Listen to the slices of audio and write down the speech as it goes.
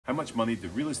How much money do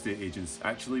real estate agents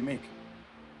actually make?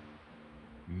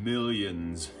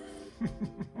 Millions. No.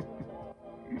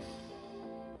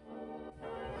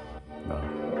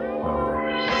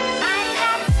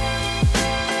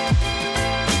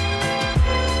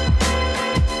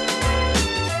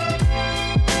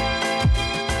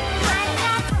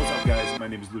 My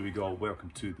name is Lewi Gault. Welcome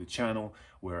to the channel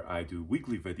where I do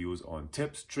weekly videos on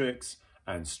tips, tricks,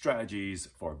 and strategies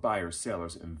for buyers,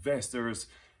 sellers, investors.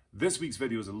 This week's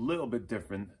video is a little bit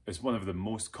different. It's one of the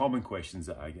most common questions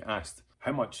that I get asked.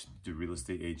 How much do real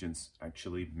estate agents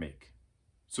actually make?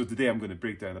 So today I'm going to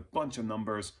break down a bunch of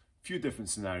numbers, a few different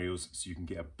scenarios, so you can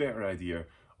get a better idea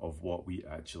of what we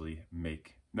actually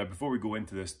make. Now, before we go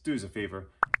into this, do us a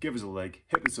favor, give us a like,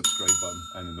 hit the subscribe button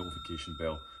and the notification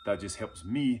bell. That just helps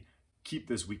me keep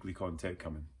this weekly content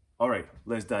coming. All right,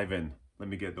 let's dive in. Let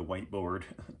me get the whiteboard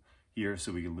here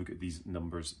so we can look at these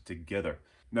numbers together.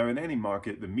 Now, in any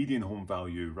market, the median home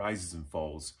value rises and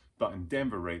falls, but in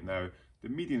Denver right now, the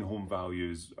median home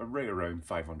values are right around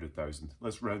 500,000.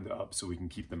 Let's round it up so we can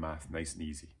keep the math nice and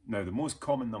easy. Now, the most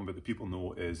common number that people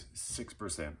know is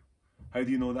 6%. How do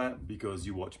you know that? Because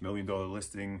you watch $1 Million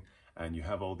Listing and you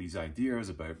have all these ideas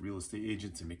about real estate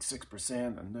agents who make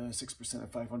 6%, and 6%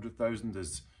 of 500,000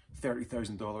 is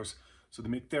 $30,000. So they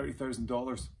make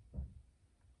 $30,000?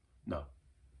 No,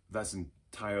 that's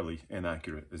entirely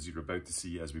inaccurate, as you're about to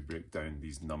see as we break down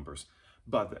these numbers.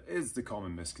 But that is the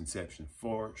common misconception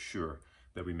for sure,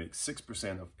 that we make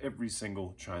 6% of every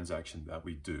single transaction that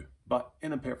we do. But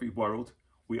in a perfect world,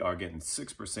 we are getting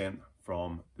 6%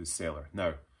 from the seller.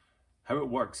 Now, how it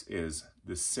works is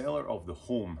the seller of the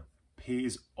home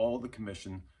pays all the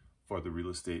commission for the real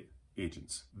estate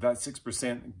agents. That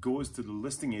 6% goes to the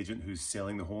listing agent who's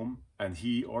selling the home, and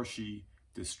he or she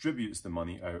distributes the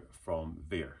money out from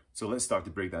there. So let's start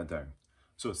to break that down.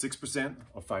 So 6%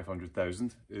 of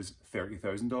 500,000 is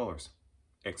 $30,000.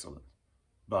 Excellent.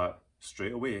 But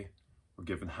straight away, we're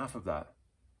giving half of that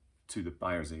to the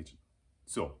buyer's agent.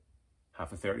 So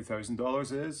half of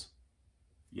 $30,000 is,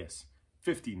 yes,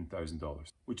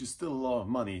 $15,000, which is still a lot of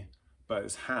money, but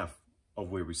it's half of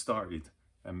where we started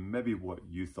and maybe what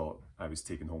you thought I was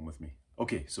taking home with me.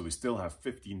 Okay, so we still have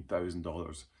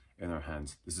 $15,000 in our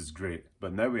hands. This is great,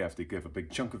 but now we have to give a big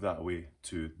chunk of that away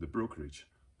to the brokerage.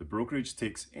 The brokerage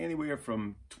takes anywhere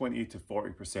from 20 to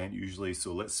 40% usually,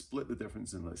 so let's split the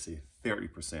difference and let's say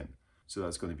 30%. So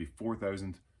that's going to be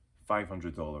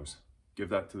 $4,500. Give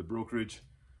that to the brokerage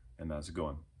and that's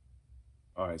gone.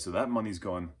 All right, so that money's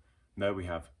gone. Now we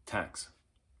have tax.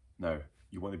 Now,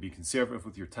 you want to be conservative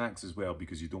with your tax as well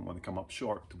because you don't want to come up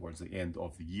short towards the end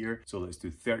of the year. So let's do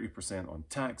 30% on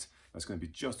tax. That's going to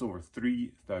be just over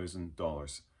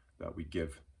 $3,000 that we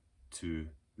give to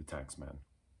the tax man.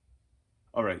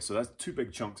 All right, so that's two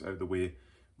big chunks out of the way.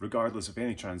 Regardless of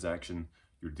any transaction,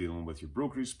 you're dealing with your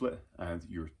brokerage split and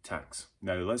your tax.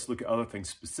 Now let's look at other things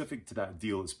specific to that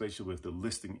deal, especially with the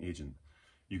listing agent.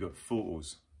 You got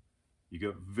photos, you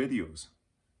got videos,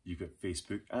 you got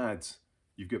Facebook ads,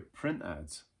 you've got print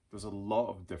ads. There's a lot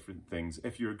of different things,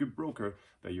 if you're a good broker,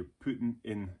 that you're putting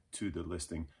into the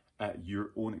listing at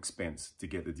your own expense to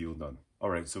get the deal done. All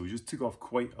right, so we just took off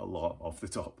quite a lot off the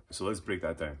top. So let's break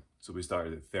that down. So we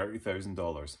started at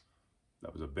 $30,000.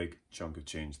 That was a big chunk of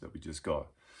change that we just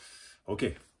got.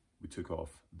 Okay, we took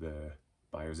off the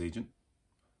buyer's agent.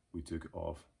 We took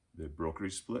off the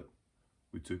brokerage split.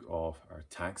 We took off our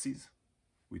taxes.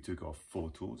 We took off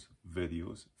photos,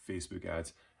 videos, Facebook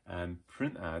ads, and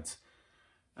print ads,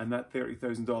 and that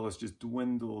 $30,000 just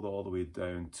dwindled all the way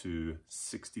down to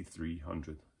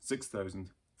 $6,300.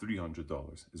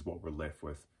 $6,300 is what we're left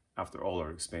with after all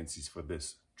our expenses for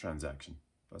this transaction.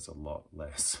 That's a lot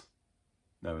less.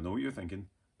 Now, I know what you're thinking.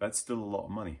 That's still a lot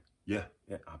of money. Yeah,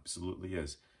 it absolutely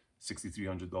is.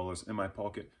 $6,300 in my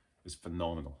pocket is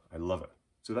phenomenal. I love it.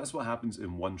 So that's what happens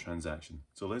in one transaction.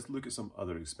 So let's look at some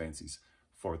other expenses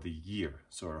for the year.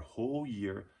 So our whole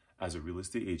year as a real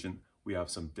estate agent, we have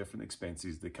some different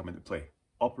expenses that come into play.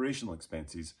 Operational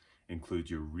expenses include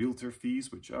your realtor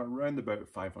fees, which are around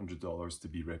about $500 to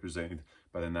be represented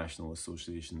by the National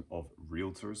Association of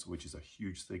Realtors, which is a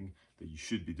huge thing that you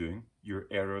should be doing. Your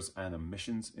errors and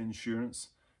omissions insurance.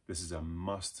 This is a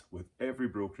must with every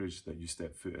brokerage that you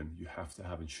step foot in. You have to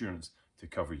have insurance to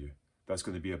cover you. That's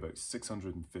going to be about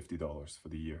 $650 for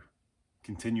the year.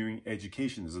 Continuing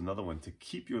education is another one. To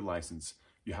keep your license,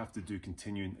 you have to do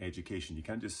continuing education. You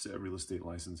can't just set a real estate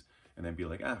license and then be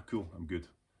like, ah, cool, I'm good.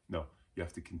 No, you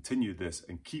have to continue this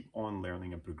and keep on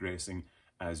learning and progressing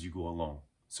as you go along.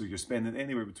 So you're spending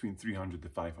anywhere between $300 to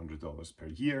 $500 per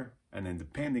year. And then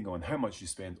depending on how much you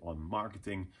spend on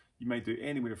marketing, you might do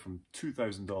anywhere from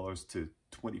 $2,000 to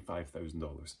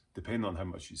 $25,000, depending on how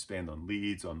much you spend on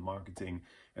leads, on marketing,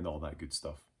 and all that good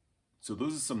stuff. So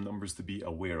those are some numbers to be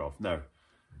aware of. Now,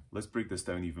 let's break this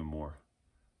down even more.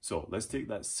 So let's take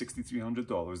that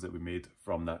 $6,300 that we made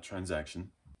from that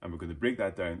transaction, and we're going to break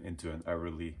that down into an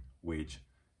hourly wage.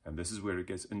 And this is where it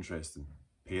gets interesting.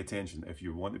 Pay attention. If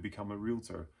you want to become a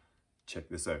realtor, check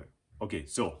this out. Okay,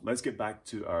 so let's get back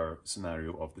to our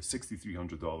scenario of the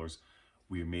 $6,300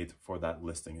 we made for that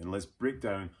listing. And let's break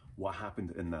down what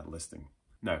happened in that listing.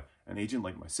 Now, an agent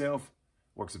like myself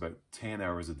works about 10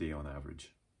 hours a day on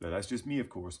average. Now, that's just me, of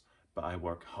course, but I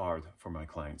work hard for my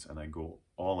clients and I go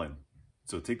all in.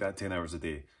 So take that 10 hours a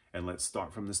day and let's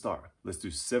start from the start. Let's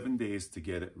do 7 days to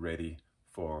get it ready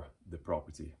for the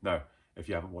property. Now, if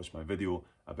you haven't watched my video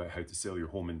about how to sell your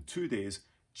home in 2 days,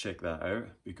 check that out,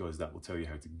 because that will tell you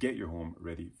how to get your home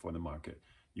ready for the market.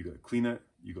 You got to clean it,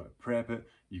 you got to prep it,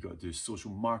 you got to do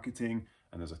social marketing,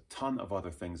 and there's a ton of other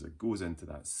things that goes into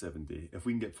that 7 day. If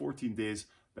we can get 14 days,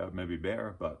 that may be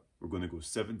better, but we're going to go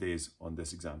 7 days on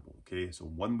this example, okay? So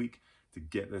 1 week to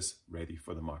get this ready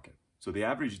for the market. So the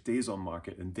average days on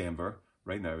market in Denver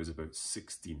right now is about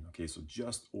 16, okay? So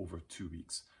just over 2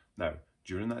 weeks. Now,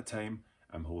 during that time,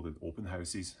 I'm holding open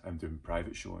houses, I'm doing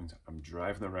private showings, I'm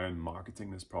driving around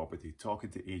marketing this property, talking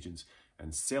to agents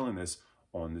and selling this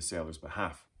on the seller's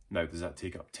behalf. Now, does that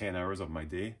take up 10 hours of my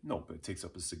day? No, but it takes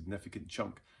up a significant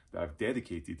chunk that I've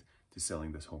dedicated to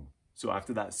selling this home. So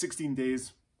after that 16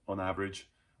 days on average,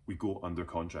 we go under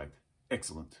contract.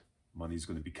 Excellent. Money's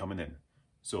going to be coming in.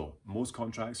 So most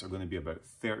contracts are going to be about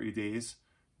 30 days,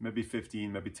 maybe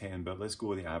 15, maybe 10, but let's go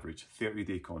with the average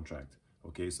 30-day contract.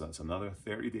 Okay, so that's another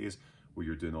 30 days where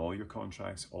you're doing all your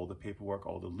contracts, all the paperwork,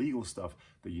 all the legal stuff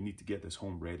that you need to get this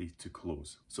home ready to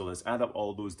close. So let's add up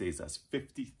all those days. That's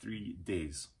 53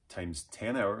 days times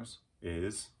 10 hours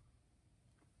is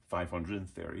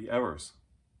 530 hours.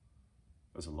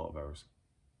 That's a lot of hours.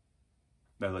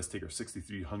 Now let's take our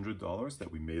 $6,300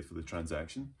 that we made for the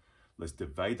transaction. Let's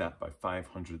divide that by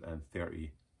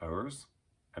 530 hours,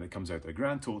 and it comes out a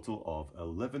grand total of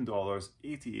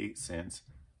 $11.88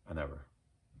 an hour.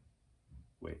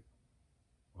 Wait,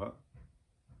 what?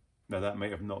 Now that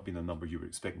might have not been a number you were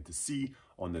expecting to see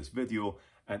on this video,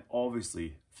 and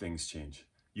obviously things change.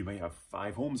 You might have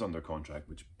 5 homes under contract,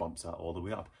 which bumps that all the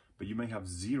way up, but you might have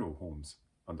 0 homes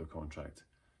under contract.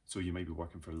 So you might be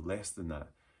working for less than that.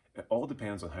 It all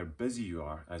depends on how busy you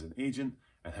are as an agent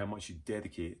and how much you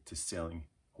dedicate to selling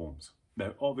homes.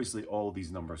 Now, obviously, all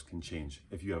these numbers can change.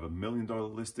 If you have $1 million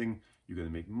listing, you're going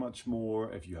to make much more.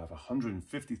 If you have a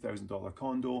 $150,000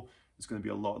 condo, it's going to be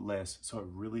a lot less. So it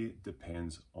really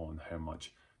depends on how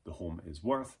much the home is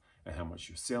worth and how much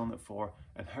you're selling it for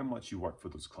and how much you work for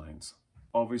those clients.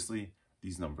 Obviously,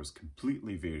 these numbers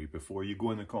completely vary. Before you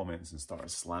go in the comments and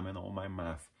start slamming all my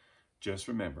math, just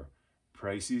remember,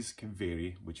 prices can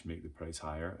vary, which make the price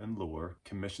higher and lower.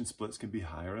 Commission splits can be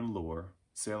higher and lower.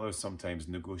 Sellers sometimes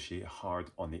negotiate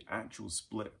hard on the actual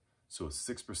split, so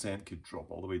 6% could drop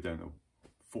all the way down to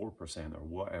 4% or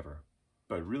whatever.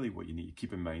 But really what you need to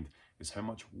keep in mind is how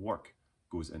much work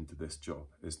goes into this job.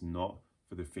 It's not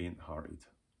for the faint-hearted.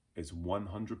 It's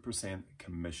 100%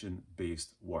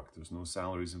 commission-based work. There's no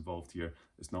salaries involved here.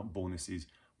 It's not bonuses.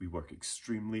 We work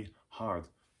extremely hard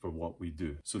for what we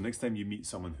do. So next time you meet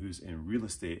someone who's in real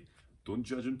estate, don't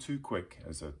judge them too quick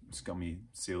as a scummy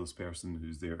salesperson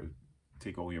who's there to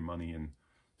take all your money and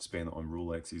spend it on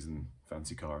Rolexes and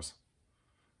fancy cars.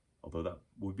 Although that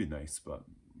would be nice, but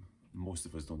most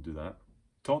of us don't do that.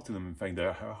 Talk to them and find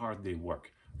out how hard they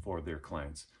work for their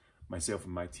clients. Myself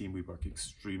and my team, we work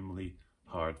extremely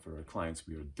hard for our clients.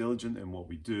 We are diligent in what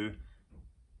we do,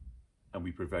 and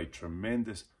we provide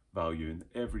tremendous value in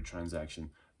every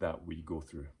transaction that we go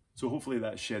through. So hopefully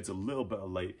that sheds a little bit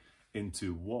of light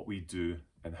into what we do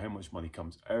and how much money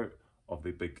comes out of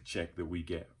the big check that we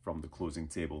get from the closing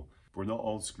table. We're not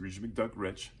all Scrooge McDuck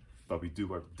rich, but we do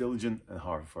work diligent and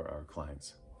hard for our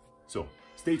clients. So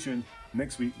stay tuned.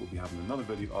 Next week we'll be having another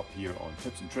video up here on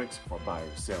tips and tricks for buyers,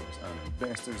 sellers and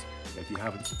investors. If you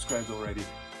haven't subscribed already,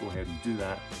 go ahead and do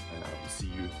that, and I will see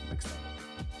you next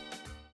time.